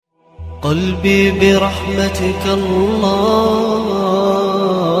قلبي برحمتك اللهم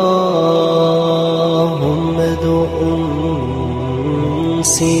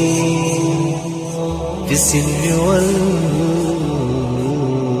أنسي في السر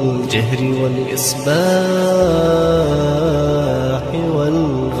والجهر والإصباح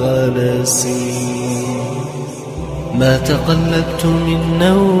والغلس. ما تقلبت من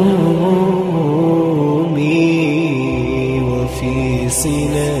نومي وفي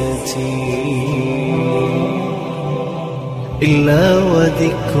سنتي إلا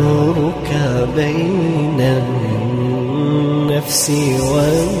وذكرك بين النفس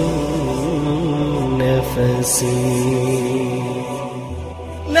والنفس.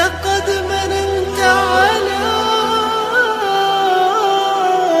 لقد مننت على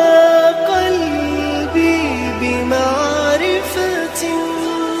قلبي بمعرفة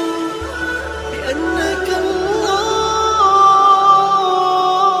بأنك الله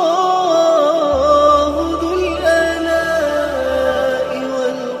ذو الآلاء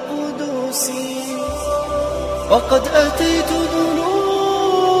والقدس. وقد أتيت ذنوبا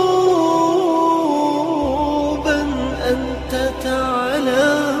أنت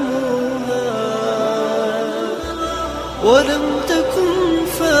تعلمها ولم تكن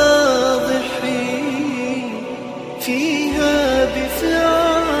فاضحي فيها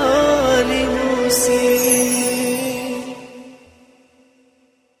بفعل مسيء.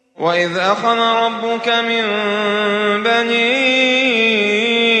 وإذ أخذ ربك من بني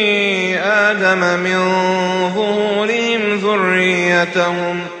آدم من ظهورهم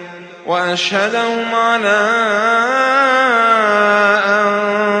ذريتهم وأشهدهم على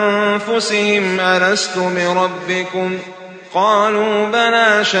أنفسهم ألست بربكم قالوا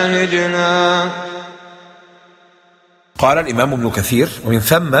بلى شهدنا. قال الإمام ابن كثير: ومن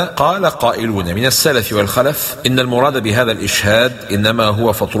ثم قال قائلون من السلف والخلف إن المراد بهذا الإشهاد إنما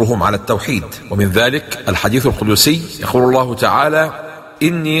هو فطرهم على التوحيد، ومن ذلك الحديث القدسي يقول الله تعالى: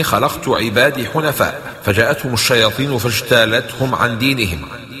 إني خلقت عبادي حنفاء فجاءتهم الشياطين فاجتالتهم عن دينهم،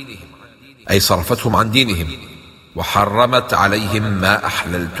 أي صرفتهم عن دينهم، وحرمت عليهم ما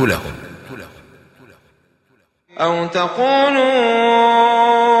أحللت لهم. أو تقولوا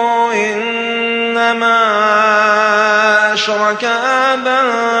إنما أشرك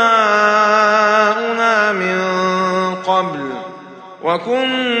آباؤنا من قبل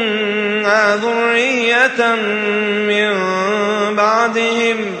وكنا ذرية من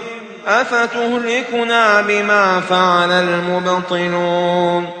بعدهم أفتهلكنا بما فعل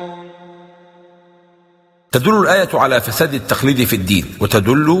المبطلون. تدل الآية على فساد التقليد في الدين،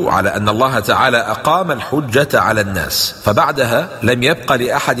 وتدل على أن الله تعالى أقام الحجة على الناس، فبعدها لم يبق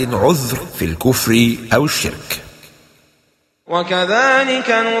لأحد عذر في الكفر أو الشرك.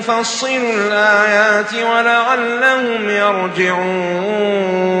 وكذلك نفصل الآيات ولعلهم يرجعون.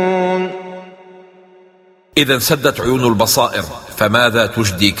 إذا سدت عيون البصائر، فماذا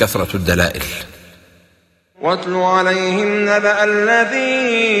تجدي كثرة الدلائل؟ واتل عليهم نبأ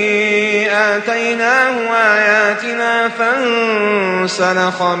الذي آتيناه آياتنا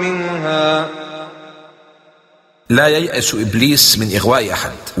فانسلخ منها. لا ييأس إبليس من إغواء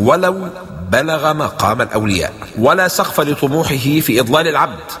أحد ولو بلغ مقام الأولياء، ولا سقف لطموحه في إضلال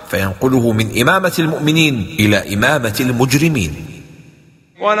العبد فينقله من إمامة المؤمنين إلى إمامة المجرمين.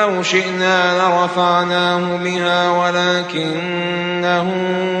 ولو شئنا لرفعناه بها ولكنه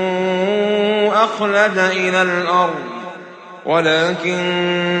أخلد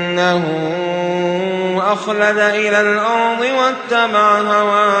إلى الأرض واتبع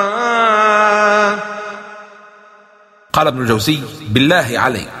هواه. قال ابن الجوزي: بالله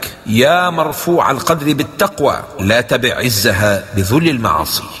عليك يا مرفوع القدر بالتقوى لا تبع عزها بذل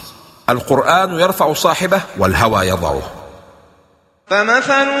المعاصي. القرآن يرفع صاحبه والهوى يضعه.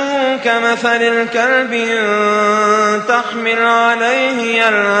 فمثله كمثل الكلب إن تحمل عليه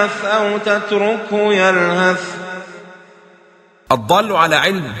يلهث أو تتركه يلهث. الضال على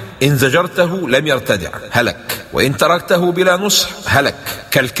علم إن زجرته لم يرتدع هلك، وإن تركته بلا نصح هلك.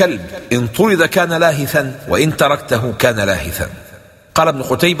 كالكلب إن طرد كان لاهثا، وإن تركته كان لاهثا. قال ابن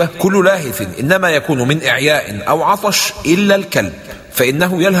قتيبة: كل لاهث إنما يكون من إعياء أو عطش إلا الكلب،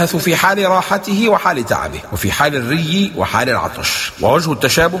 فإنه يلهث في حال راحته وحال تعبه، وفي حال الري وحال العطش. ووجه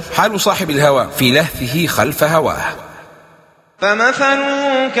التشابه حال صاحب الهوى في لهثه خلف هواه.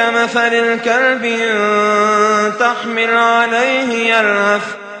 فمثله كمثل الكلب إن تحمل عليه يلهث.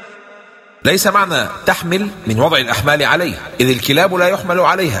 ليس معنى تحمل من وضع الأحمال عليه، إذ الكلاب لا يحمل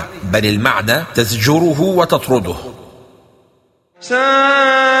عليها، بل المعنى تزجره وتطرده. ساء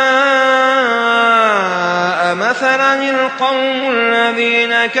مثلا القوم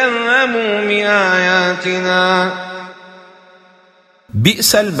الذين كذبوا بآياتنا.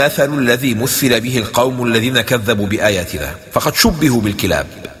 بئس المثل الذي مثل به القوم الذين كذبوا بآياتنا، فقد شبهوا بالكلاب،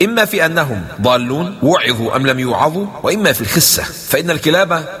 إما في أنهم ضالون وعظوا أم لم يوعظوا، وإما في الخسة، فإن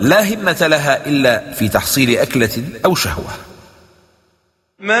الكلاب لا همة لها إلا في تحصيل أكلة أو شهوة.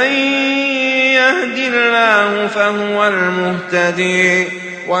 من يهد الله فهو المهتدي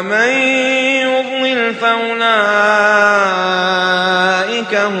ومن يضلل فأولئك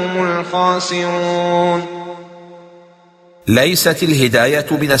هم الخاسرون. ليست الهداية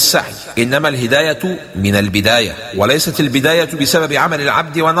من السعي، إنما الهداية من البداية، وليست البداية بسبب عمل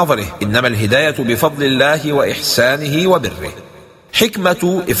العبد ونظره، إنما الهداية بفضل الله وإحسانه وبره.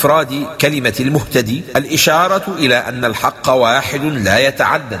 حكمة إفراد كلمة المهتدي الإشارة إلى أن الحق واحد لا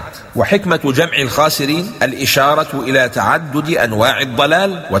يتعدد، وحكمة جمع الخاسرين الإشارة إلى تعدد أنواع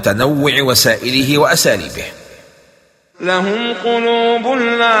الضلال وتنوع وسائله وأساليبه. لهم قلوب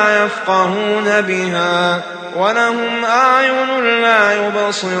لا يفقهون بها ولهم أعين لا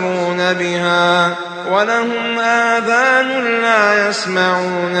يبصرون بها ولهم آذان لا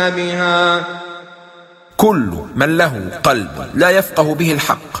يسمعون بها. كل من له قلب لا يفقه به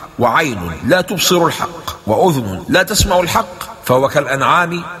الحق، وعين لا تبصر الحق، وأذن لا تسمع الحق، فهو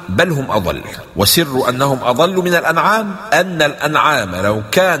كالأنعام بل هم أضل. وسر أنهم أضل من الأنعام أن الأنعام لو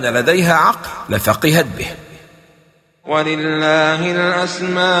كان لديها عقل لفقهت به. ولله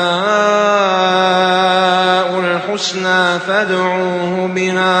الأسماء الحسنى فادعوه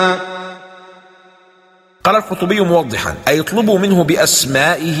بها. قال القرطبي موضحا: أي يطلبوا منه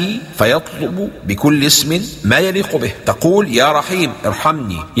بأسمائه، فيطلب بكل اسم ما يليق به. تقول: يا رحيم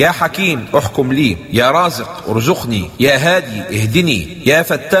ارحمني، يا حكيم احكم لي، يا رازق ارزقني، يا هادي اهدني، يا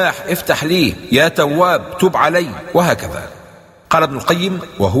فتاح افتح لي، يا تواب تب علي، وهكذا. قال ابن القيم: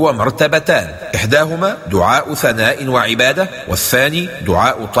 وهو مرتبتان، إحداهما دعاء ثناء وعبادة، والثاني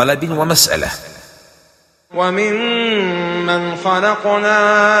دعاء طلب ومسألة. وممن خلقنا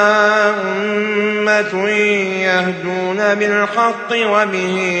أمة يهدون بالحق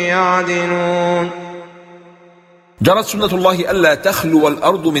وبه يعدلون. جرت سنة الله ألا تخلو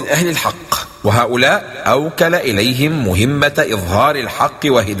الأرض من أهل الحق، وهؤلاء أوكل إليهم مهمة إظهار الحق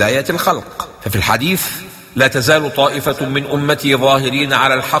وهداية الخلق. ففي الحديث: لا تزال طائفة من أمتي ظاهرين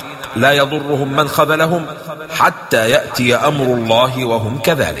على الحق لا يضرهم من خذلهم حتى يأتي أمر الله وهم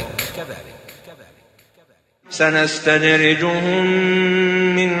كذلك. سنستدرجهم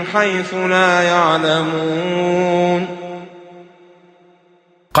من حيث لا يعلمون.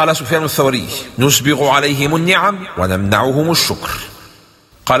 قال سفيان الثوري: نسبغ عليهم النعم ونمنعهم الشكر.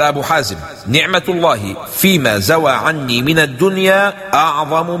 قال أبو حازم: نعمة الله فيما زوى عني من الدنيا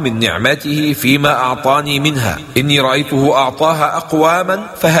أعظم من نعمته فيما أعطاني منها، إني رأيته أعطاها أقواما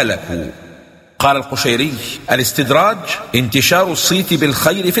فهلكوا. قال القشيري: الاستدراج انتشار الصيت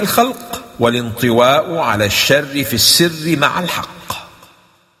بالخير في الخلق، والانطواء على الشر في السر مع الحق.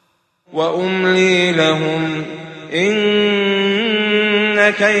 وأملي لهم إن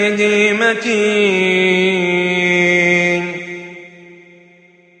كيدي متين.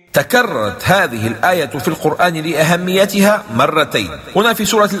 تكررت هذه الآية في القرآن لأهميتها مرتين، هنا في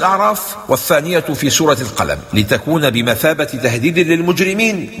سورة الأعراف، والثانية في سورة القلم، لتكون بمثابة تهديد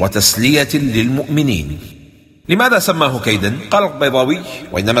للمجرمين وتسلية للمؤمنين. لماذا سماه كيدا؟ قال البيضاوي: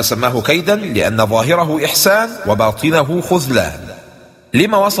 وإنما سماه كيدا لأن ظاهره إحسان وباطنه خذلان.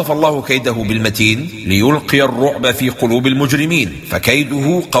 لما وصف الله كيده بالمتين؟ ليلقي الرعب في قلوب المجرمين،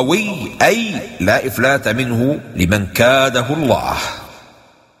 فكيده قوي، أي لا إفلات منه لمن كاده الله.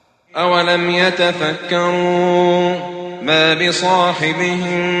 أولم يتفكروا ما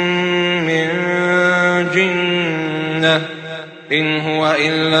بصاحبهم من جنة إن هو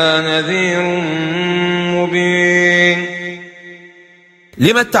إلا نذير مبين.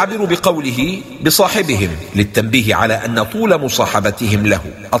 لما التعبير بقوله بصاحبهم؟ للتنبيه على أن طول مصاحبتهم له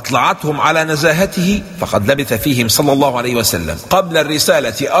أطلعتهم على نزاهته، فقد لبث فيهم صلى الله عليه وسلم قبل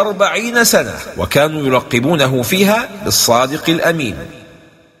الرسالة 40 سنة، وكانوا يلقبونه فيها بالصادق الأمين.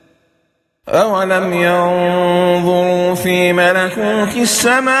 أولم ينظروا في ملكوت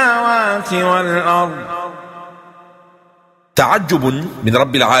السماوات والأرض. تعجب من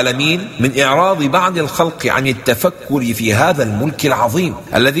رب العالمين من إعراض بعض الخلق عن التفكر في هذا الملك العظيم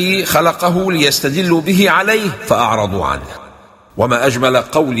الذي خلقه ليستدلوا به عليه فأعرضوا عنه. وما أجمل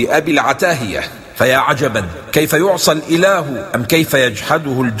قول أبي العتاهية: فيا عجبا كيف يعصى الإله أم كيف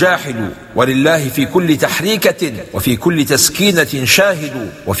يجحده الجاحد، ولله في كل تحريكة وفي كل تسكينة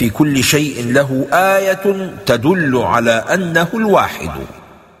شاهد، وفي كل شيء له آية تدل على أنه الواحد.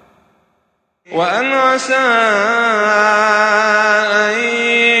 وأن عسى أن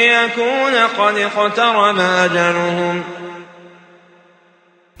يكون قد اقترب أجلهم.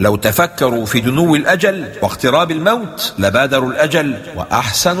 لو تفكروا في دنو الأجل واقتراب الموت لبادروا الأجل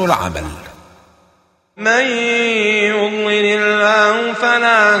وأحسنوا العمل. من يضلل الله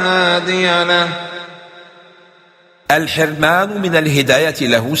فلا هادي له. الحرمان من الهداية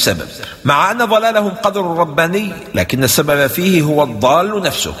له سبب، مع أن ضلالهم قدر رباني، لكن السبب فيه هو الضال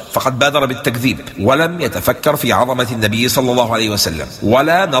نفسه، فقد بادر بالتكذيب ولم يتفكر في عظمة النبي صلى الله عليه وسلم،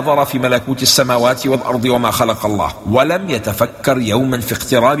 ولا نظر في ملكوت السماوات والأرض وما خلق الله، ولم يتفكر يوما في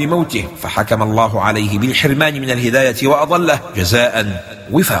اقتراب موته، فحكم الله عليه بالحرمان من الهداية وأضله جزاء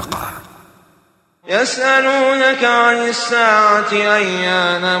وفاقا. يسألونك عن الساعة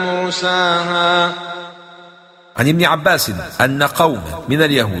أيان مرساها. عن ابن عباس أن قوما من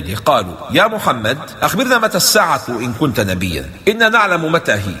اليهود قالوا: يا محمد أخبرنا متى الساعة إن كنت نبيا، إنا نعلم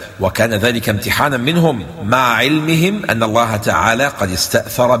متى هي. وكان ذلك امتحانا منهم مع علمهم أن الله تعالى قد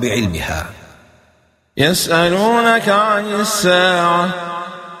استأثر بعلمها. يسألونك عن الساعة.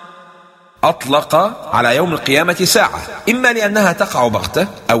 أطلق على يوم القيامة ساعة، إما لأنها تقع بغتة،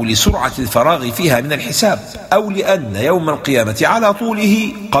 أو لسرعة الفراغ فيها من الحساب، أو لأن يوم القيامة على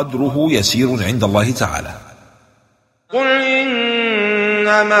طوله قدره يسير عند الله تعالى. قل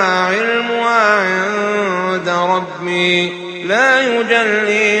إنما علمها عند ربي لا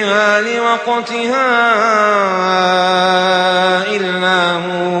يجليها لوقتها إلا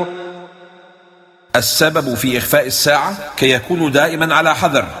هو. السبب في إخفاء الساعة كي يكونوا دائما على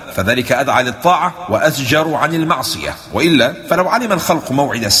حذر، فذلك أدعى للطاعة وأزجر عن المعصية، وإلا فلو علم الخلق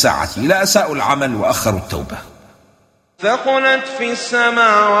موعد الساعة لأساءوا العمل وأخروا التوبة. ثقلت في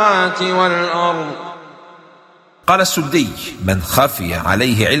السماوات والأرض. قال السدي: من خفي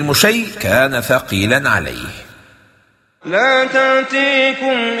عليه علم شيء كان ثقيلا عليه. لا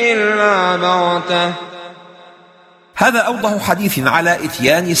تأتيكم إلا بغتة. هذا أوضح حديث على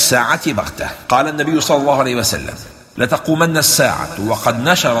إتيان الساعة بغتة. قال النبي صلى الله عليه وسلم: لتقومن الساعة وقد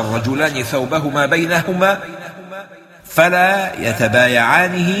نشر الرجلان ثوبهما بينهما فلا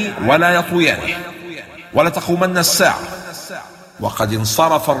يتبايعانه ولا يطويانه، ولتقومن الساعة وقد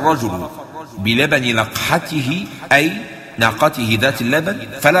انصرف الرجل بلبن لقحته أي ناقته ذات اللبن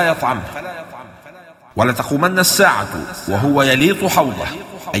فلا يطعمه، ولتقومن الساعة وهو يليط حوضه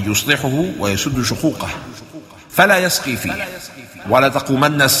أي يصلحه ويسد شقوقه فلا يسقي فيه،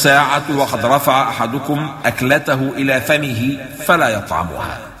 ولتقومن الساعة وقد رفع أحدكم أكلته إلى فمه فلا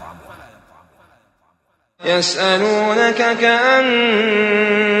يطعمها. يسألونك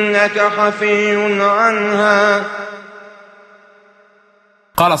كأنك حفي عنها.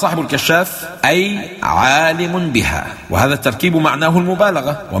 قال صاحب الكشاف: أي عالم بها، وهذا التركيب معناه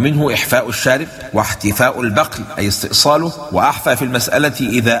المبالغة، ومنه إحفاء الشارب، واحتفاء البقل أي استئصاله، وأحفى في المسألة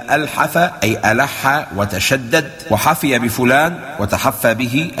إذا ألحف أي ألح وتشدد، وحفي بفلان وتحفى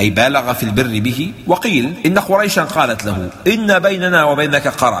به أي بالغ في البر به. وقيل إن قريشا قالت له: إن بيننا وبينك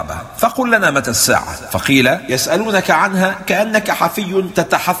قرابة فقل لنا متى الساعة، فقيل: يسألونك عنها كأنك حفي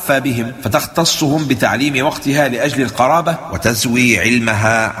تتحفى بهم، فتختصهم بتعليم وقتها لأجل القرابة وتزوي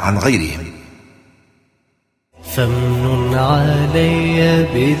علمها عن غيرهم. فمن علي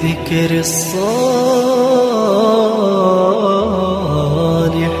بذكر الصالحين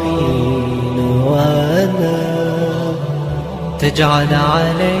وأنا تجعل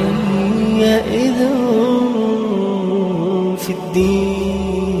علي إذن في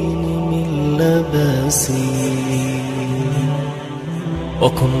الدين من لباسي،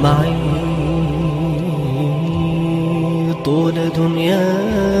 وكن معي طول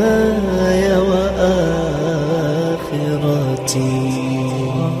دنياي وآخرتي،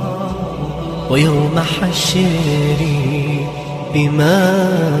 ويوم حشري بما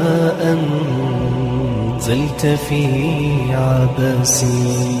أنزلت في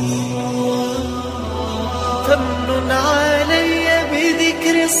عبسي. فمن علي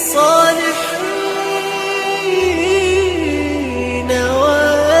بذكر الصالحين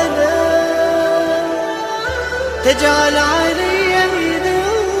وأنا تجعل علي يدا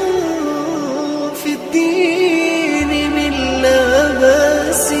في الدين من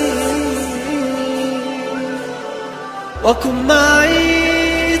لباسي، وكن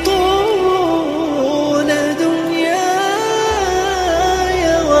معي طول دنياي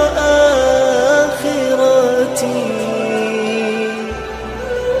وآخرتي،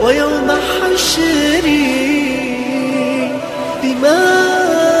 ويوم حشري بما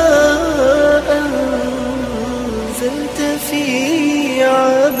في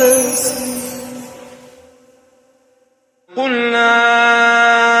عبس. قل لا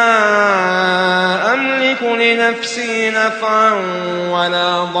أملك لنفسي نفعا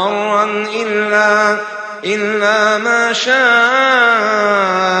ولا ضرا إلا ما شاء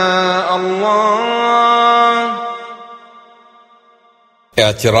الله.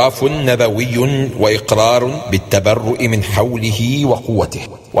 اعتراف نبوي وإقرار بالتبرؤ من حوله وقوته،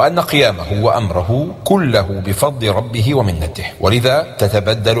 وأن قيامه وأمره كله بفضل ربه ومنته، ولذا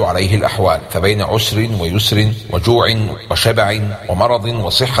تتبدل عليه الأحوال، فبين عسر ويسر وجوع وشبع ومرض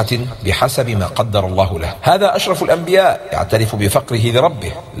وصحة بحسب ما قدر الله له. هذا أشرف الأنبياء يعترف بفقره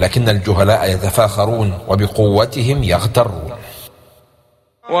لربه، لكن الجهلاء يتفاخرون وبقوتهم يغترون.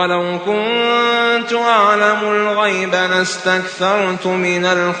 ولو كنت أعلم الغيب لاستكثرت من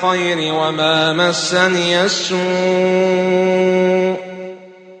الخير وما مسني السوء.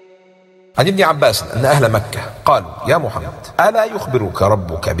 عن ابن عباس أن أهل مكة قالوا: يا محمد، ألا يخبرك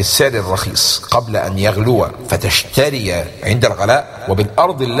ربك بالسعر الرخيص قبل أن يغلو فتشتري عند الغلاء،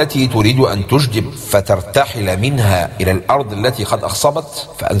 وبالأرض التي تريد أن تجدب فترتحل منها إلى الأرض التي قد أخصبت؟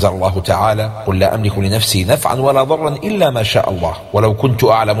 فأنزل الله تعالى: قل لا أملك لنفسي نفعا ولا ضرا إلا ما شاء الله ولو كنت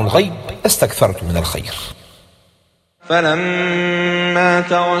أعلم الغيب لاستكثرت من الخير. فلما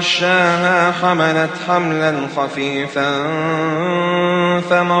تغشاها حملت حملا خفيفا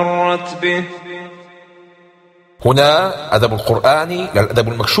فمرت به. هنا أدب القرآن لا الأدب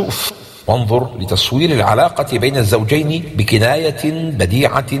المكشوف. وانظر لتصوير العلاقة بين الزوجين بكناية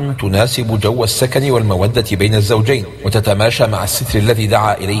بديعة تناسب جو السكن والمودة بين الزوجين، وتتماشى مع الستر الذي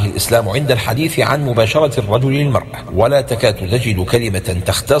دعا إليه الإسلام عند الحديث عن مباشرة الرجل للمرأة. ولا تكاد تجد كلمة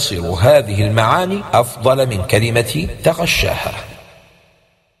تختصر هذه المعاني أفضل من كلمة تغشاها.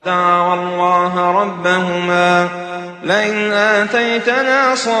 دعوا الله ربهما لئن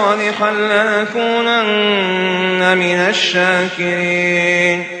آتيتنا صالحا لنكونن من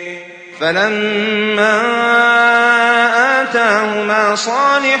الشاكرين. فلما آتاهما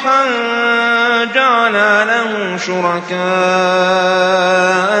صالحا جعلا له شركاء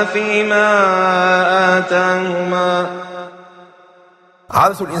فيما آتاهما.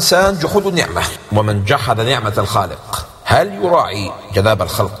 عادة الإنسان جحود النعمة، ومن جحد نعمة الخالق هل يراعي جناب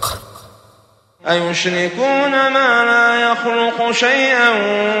الخلق؟ أيشركون ما لا يخلق شيئا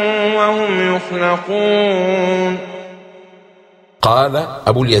وهم يخلقون. قال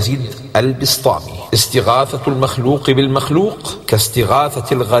أبو اليزيد البسطامي: استغاثة المخلوق بالمخلوق كاستغاثة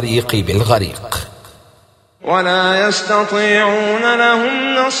الغريق بالغريق. ولا يستطيعون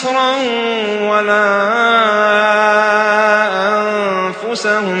لهم نصرا ولا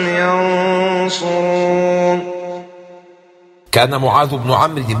أنفسهم ينصرون. كان معاذ بن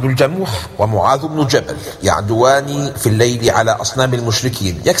عمرو بن الجموح ومعاذ بن جبل يعدوان في الليل على أصنام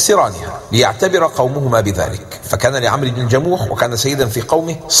المشركين يكسرانها ليعتبر قومهما بذلك. فكان لعمرو بن الجموح، وكان سيدا في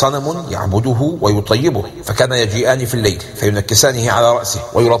قومه، صنم يعبده ويطيبه، فكان يجيئان في الليل فينكسانه على رأسه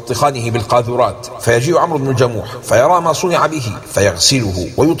ويلطخانه بالقاذورات، فيجيء عمرو بن الجموح فيرى ما صنع به فيغسله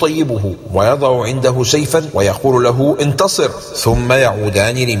ويطيبه ويضع عنده سيفا ويقول له: انتصر، ثم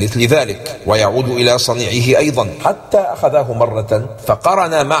يعودان لمثل ذلك، ويعود إلى صنيعه أيضا، حتى أخذاه مرة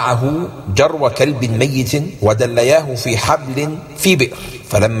فقرن معه جرو كلب ميت ودلياه في حبل في بئر.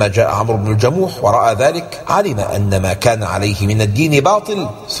 فلما جاء عمرو بن الجموح ورأى ذلك علم أن ما كان عليه من الدين باطل،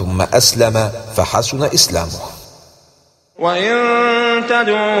 ثم أسلم فحسن إسلامه. وإن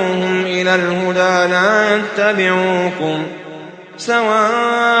تدعوهم إلى الهدى لا يتبعوكم سواء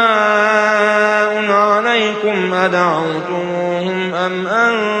عليكم أدعوتموهم أم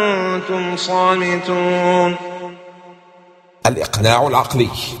أنتم صامتون. الإقناع العقلي: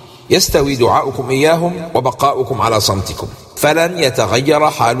 يستوي دعاؤكم إياهم وبقاؤكم على صمتكم، فلن يتغير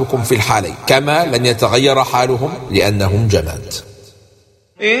حالكم في الحالين، كما لن يتغير حالهم لأنهم جماد.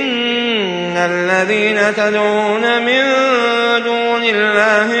 إن الذين تدعون من دون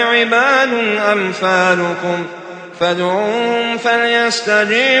الله عباد أمثالكم فادعوهم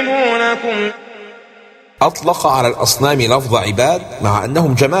فليستجيبوا لكم. أطلق على الأصنام لفظ عباد مع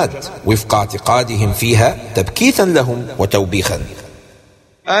أنهم جماد، وفق اعتقادهم فيها تبكيتا لهم وتوبيخا.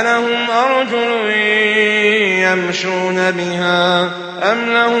 ألهم أرجل يمشون بها أم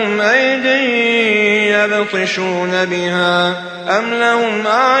لهم أيدي يبطشون بها أم لهم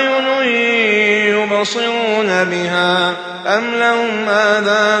أعين يبصرون بها أم لهم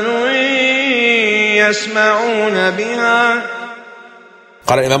آذان يسمعون بها.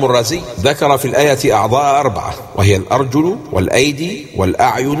 قال الإمام الرازي: ذكر في الآية أعضاء 4، وهي الأرجل والأيدي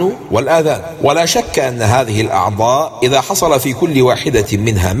والأعين والآذان، ولا شك أن هذه الأعضاء إذا حصل في كل واحدة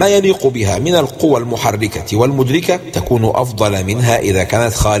منها ما يليق بها من القوى المحركة والمدركة تكون أفضل منها إذا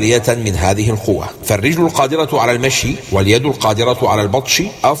كانت خالية من هذه القوى. فالرجل القادرة على المشي واليد القادرة على البطش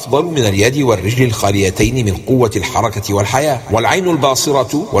أفضل من اليد والرجل الخاليتين من قوة الحركة والحياة. والعين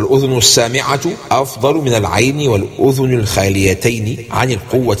الباصرة والأذن السامعة أفضل من العين والأذن الخاليتين عن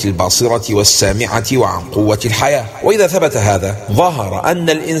القوة الباصرة والسامعة وعن قوة الحياة. وإذا ثبت هذا ظهر أن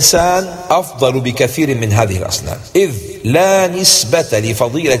الإنسان أفضل بكثير من هذه الأصنام، إذ لا نسبة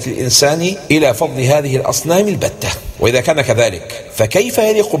لفضيلة الإنسان إلى فضل هذه الأصنام البتة. وإذا كان كذلك فكيف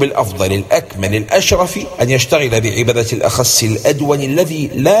يليق بالأفضل الأكمل الأشرف أن يشتغل بعبادة الأخس الأدون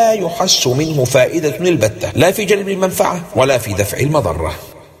الذي لا يحس منه فائدة البتة، لا في جلب المنفعة ولا في دفع المضرة.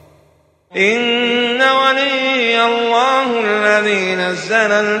 إن ولي الله الذي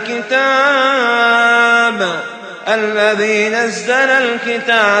نزل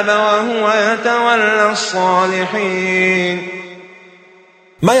الكتاب وهو يتولى الصالحين.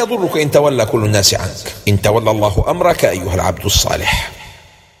 ما يضرك إن تولى كل الناس عنك، إن تولى الله أمرك أيها العبد الصالح.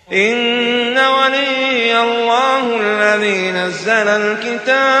 إن ولي الله الذي نزل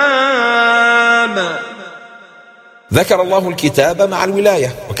الكتاب. ذكر الله الكتاب مع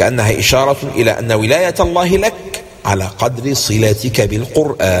الولاية، وكأنها إشارة إلى أن ولاية الله لك على قدر صلتك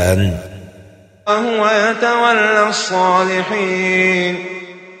بالقرآن. وهو يتولى الصالحين.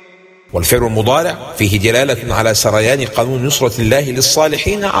 والفعل المضارع فيه دلالة على سريان قانون نصرة الله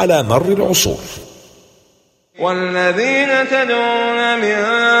للصالحين على مر العصور. والذين تدعون من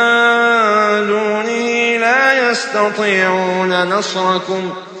دونه لا يستطيعون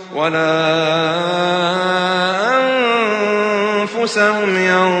نصركم ولا أنفسهم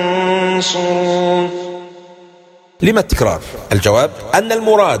ينصرون. لما التكرار؟ الجواب أن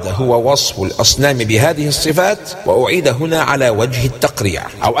المراد هو وصف الأصنام بهذه الصفات، وأعيد هنا على وجه التقريع،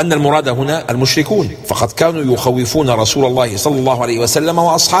 أو أن المراد هنا المشركون، فقد كانوا يخوفون رسول الله صلى الله عليه وسلم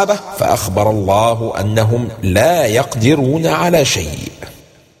وأصحابه، فأخبر الله أنهم لا يقدرون على شيء.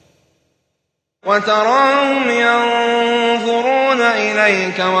 وتراهم ينظرون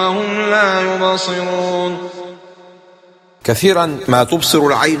إليك وهم لا يبصرون. كثيرا ما تبصر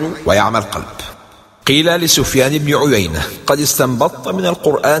العين ويعمى القلب. قيل لسفيان بن عيينة: قد استنبطت من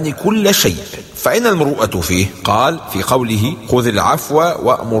القرآن كل شيء، فأين المروءة فيه؟ قال: في قوله: خذ العفو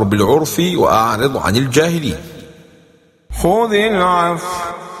وأمر بالعرف وأعرض عن الجاهلين. خذ العفو،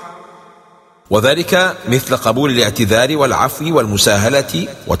 وذلك مثل قبول الاعتذار والعفو والمساهلة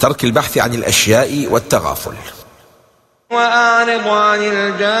وترك البحث عن الأشياء والتغافل. وأعرض عن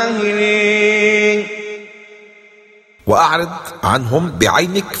الجاهلين. وأعرض عنهم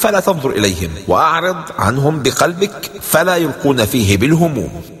بعينك فلا تنظر إليهم، وأعرض عنهم بقلبك فلا يلقون فيه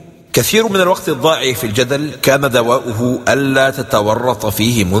بالهموم. كثير من الوقت الضائع في الجدل كان دواؤه ألا تتورط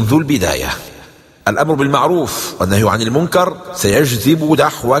فيه منذ البداية. الأمر بالمعروف والنهي عن المنكر سيجذب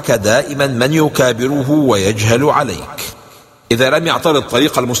نحوك دائما من يكابره ويجهل عليك. إذا لم يعترض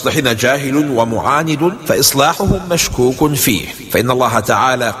طريق المصلحين جاهل ومعاند فإصلاحهم مشكوك فيه، فإن الله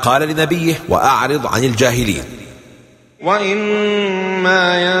تعالى قال لنبيه: وأعرض عن الجاهلين.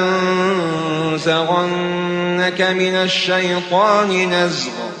 وإما ينزغنك من الشيطان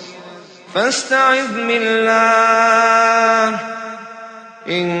نزغ فاستعذ بالله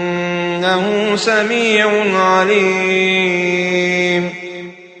إنه سميع عليم.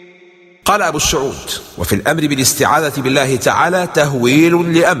 قال أبو السعود: وفي الأمر بالاستعاذة بالله تعالى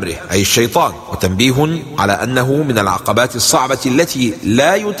تهويل لأمره، أي الشيطان، وتنبيه على أنه من العقبات الصعبة التي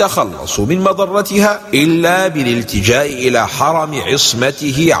لا يتخلص من مضرتها إلا بالالتجاء إلى حرم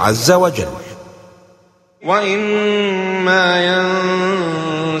عصمته عز وجل. وإما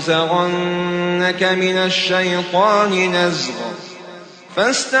ينزغنك من الشيطان نزغ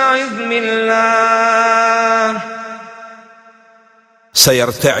فاستعذ بالله.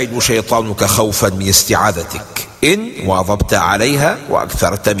 سيرتعد شيطانك خوفا من استعاذتك إن واظبت عليها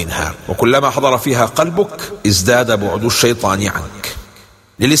وأكثرت منها، وكلما حضر فيها قلبك ازداد بعد الشيطان عنك.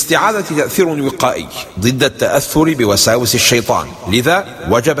 للاستعاذة تأثير وقائي ضد التأثر بوساوس الشيطان، لذا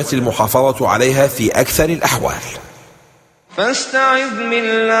وجبت المحافظة عليها في أكثر الأحوال. فاستعذ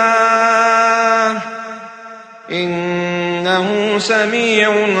بالله إنه سميع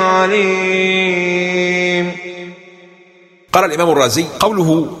عليم. قال الإمام الرازي: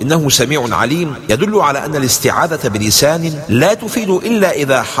 قوله إنه سميع عليم يدل على أن الاستعاذة بلسان لا تفيد إلا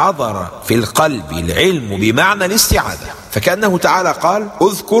إذا حضر في القلب العلم بمعنى الاستعاذة، فكأنه تعالى قال: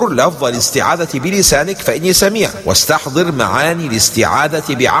 اذكر لفظ الاستعاذة بلسانك فإني سميع، واستحضر معاني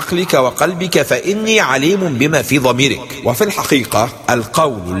الاستعاذة بعقلك وقلبك فإني عليم بما في ضميرك. وفي الحقيقة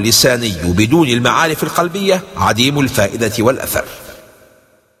القول اللساني بدون المعارف القلبية عديم الفائدة والأثر.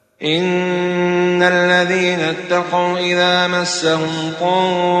 إن الذين اتقوا إذا مسهم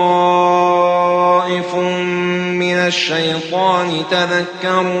طائف من الشيطان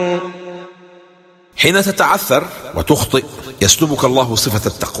تذكروا. حين تتعثر وتخطئ يسلبك الله صفة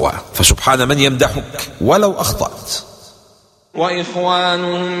التقوى، فسبحان من يمدحك ولو أخطأت.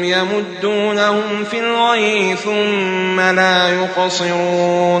 وإخوانهم يمدونهم في الغي ثم لا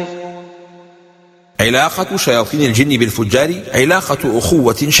يقصرون. علاقة شياطين الجن بالفجار علاقة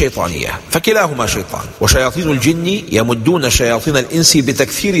أخوة شيطانية، فكلاهما شيطان، وشياطين الجن يمدون شياطين الإنس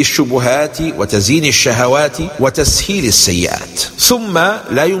بتكثير الشبهات وتزيين الشهوات وتسهيل السيئات، ثم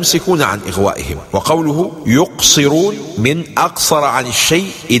لا يمسكون عن إغوائهم. وقوله يقصرون من أقصر عن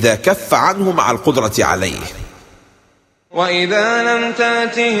الشيء إذا كف عنه مع القدرة عليه. وإذا لم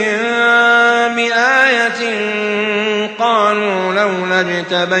تأتهم بآية قالوا لولا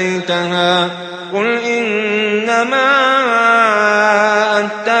اجتبيتها قل إنما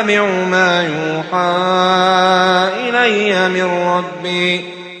أتبع ما يوحى إلي من ربي.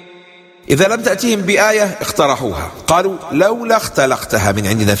 إذا لم تأتهم بآية اقترحوها، قالوا لولا اختلقتها من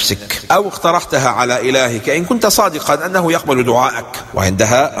عند نفسك أو اقترحتها على إلهك إن كنت صادقا أنه يقبل دعاءك.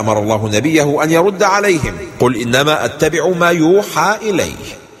 وعندها أمر الله نبيه أن يرد عليهم قل إنما أتبع ما يوحى إلي.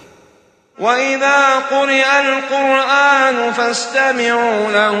 وإذا قرئ القرآن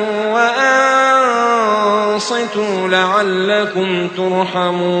فاستمعوا له وأنصتوا لعلكم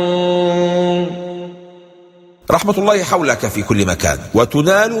ترحمون. رحمة الله حولك في كل مكان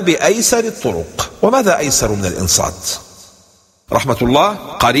وتنال بأيسر الطرق. وماذا أيسر من الإنصات؟ رحمة الله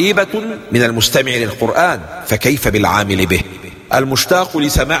قريبة من المستمع للقرآن، فكيف بالعامل به؟ المشتاق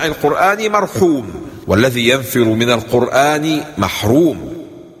لسماع القرآن مرحوم، والذي ينفر من القرآن محروم.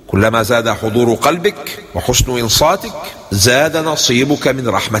 كلما زاد حضور قلبك وحسن إنصاتك زاد نصيبك من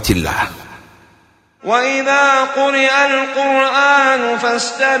رحمة الله. وإذا قرئ القرآن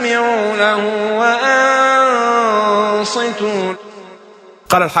فاستمعوا له وأنصتوا.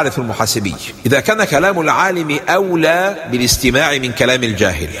 قال الحارث المحاسبي إذا كان كلام العالم أولى بالاستماع من كلام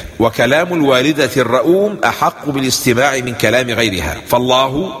الجاهل، وكلام الوالدة الرؤوم أحق بالاستماع من كلام غيرها،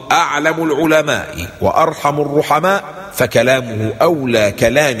 فالله أعلم العلماء وأرحم الرحماء، فكلامه أولى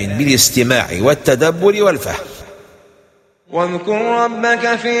كلام بالاستماع والتدبر والفهم. واذكر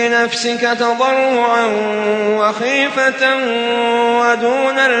ربك في نفسك تضرعا وخيفة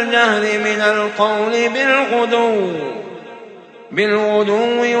ودون الجهر من القول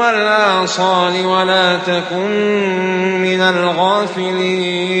بالغدو والآصال ولا تكن من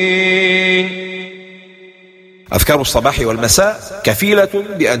الغافلين. أذكار الصباح والمساء كفيلة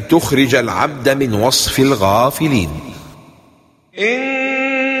بأن تخرج العبد من وصف الغافلين.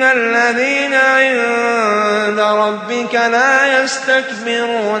 إن الذين عند ربك لا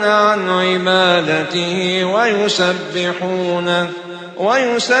يستكبرون عن عبادته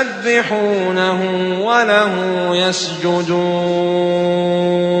ويسبحونه وله يسجدون.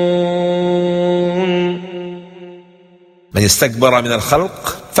 من استكبر من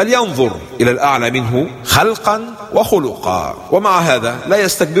الخلق فلينظر إلى الأعلى منه خلقا وخلقا، ومع هذا لا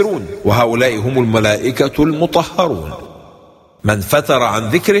يستكبرون، وهؤلاء هم الملائكة المطهرون. من فتر عن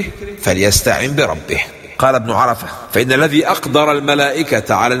ذكره فليستعن بربه. قال ابن عرفة فإن الذي أقدر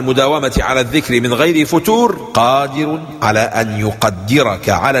الملائكة على المداومة على الذكر من غير فتور قادر على أن يقدرك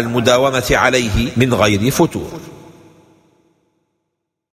على المداومة عليه من غير فتور.